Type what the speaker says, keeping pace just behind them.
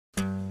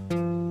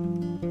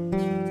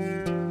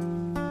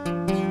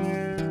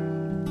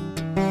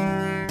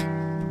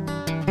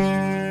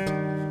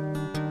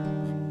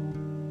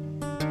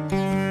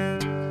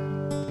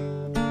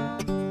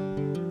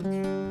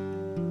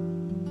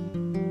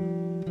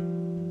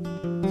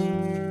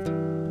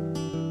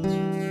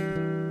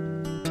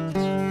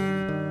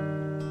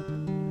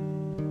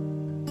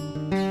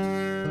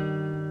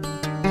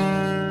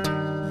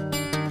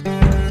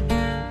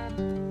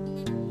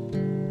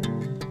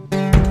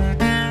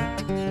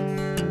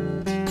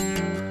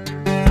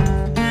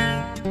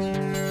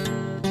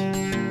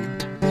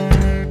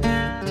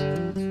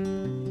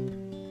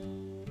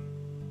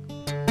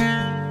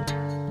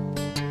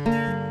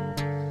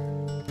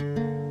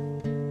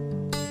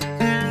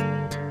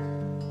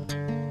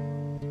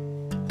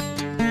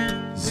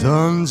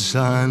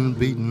Sunshine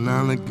beating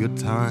on the good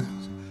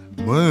times,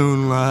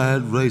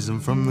 moonlight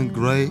raising from the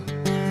gray,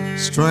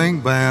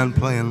 string band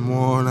playing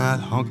worn out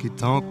honky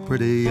tonk,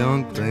 pretty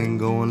young thing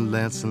going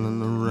dancing in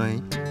the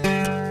rain.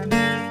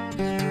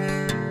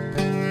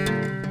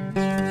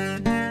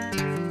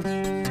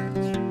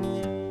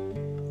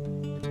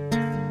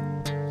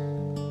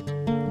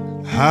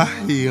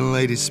 High heel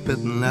lady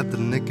spitting at the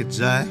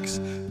knickerjacks,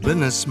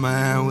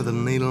 businessman with a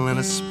needle and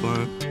a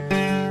spoon,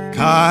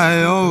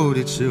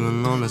 coyote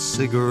chewing on a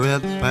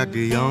cigarette, pack of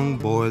young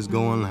boys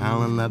going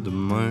howling at the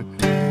moon.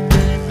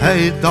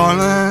 Hey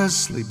darling,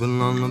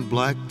 sleeping on the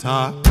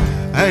blacktop.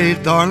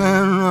 Hey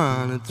darling,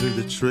 running through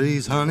the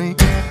trees, honey.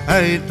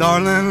 Hey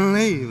darling,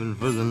 leaving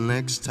for the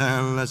next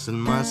town,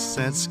 lesson my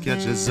sense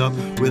catches up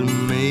with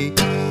me.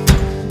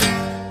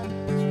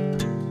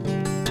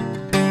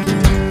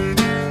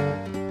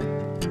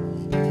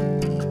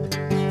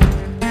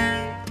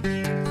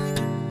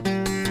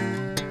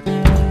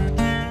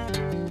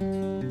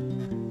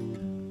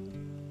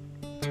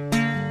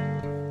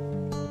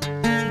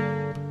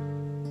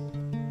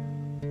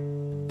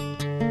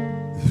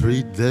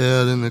 Three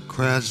dead in a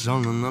crash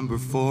on the number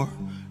 4,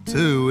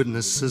 2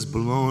 witnesses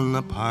blowing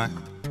up high.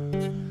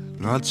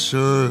 Not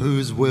sure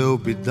whose will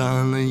be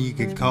done, and you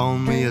could call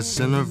me a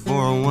sinner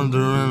for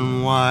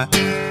wondering why.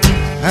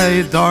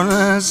 Hey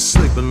darling,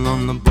 sleeping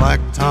on the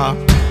blacktop.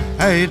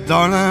 Hey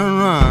darling,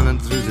 running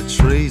through the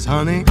trees,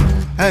 honey.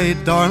 Hey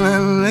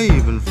darling,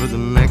 leaving for the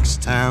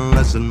next town,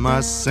 lesson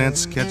my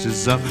sense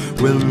catches up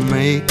with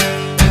me.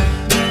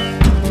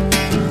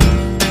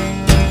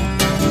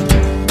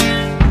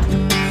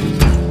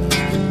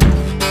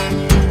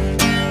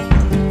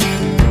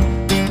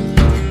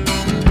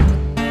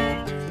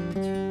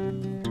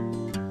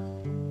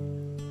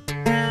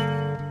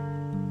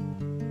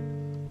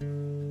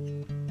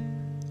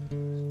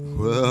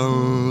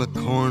 Well, the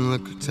corn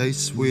liquor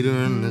tastes sweeter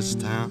in this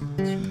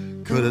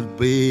town. Could it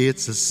be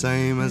it's the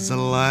same as the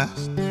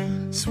last?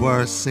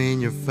 Swear I've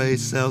seen your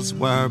face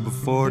elsewhere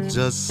before,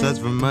 just as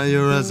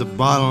familiar as a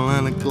bottle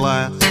and a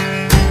glass.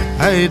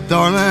 Hey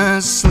darling,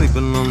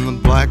 sleeping on the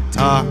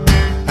blacktop.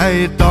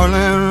 Hey darling,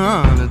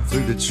 running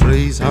through the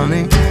trees,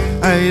 honey.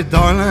 Hey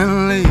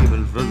darling,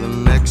 leaving for the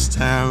next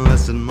town,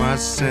 lesson my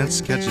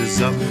sense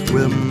catches up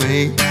with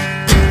me.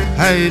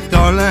 Hey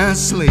darling,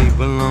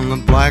 sleeping on the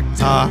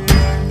blacktop.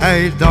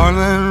 Hey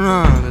darling,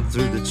 running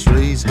through the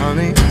trees,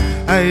 honey.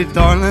 Hey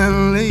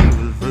darling,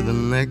 leaving for the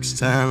next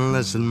town,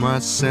 lesson my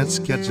sense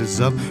catches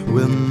up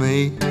with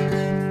me.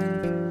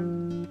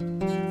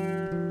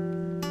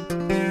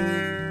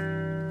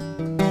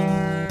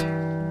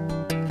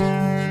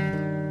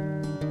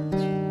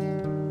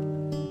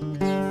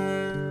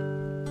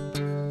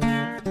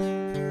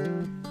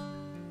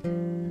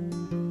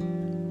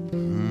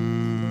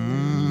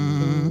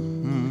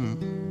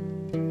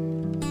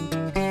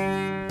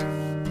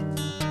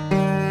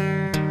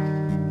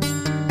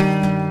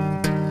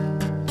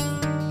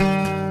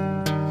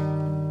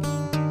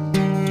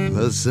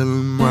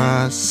 Listen,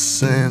 my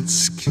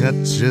sense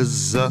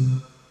catches up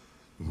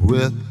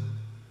with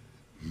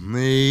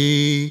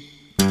me.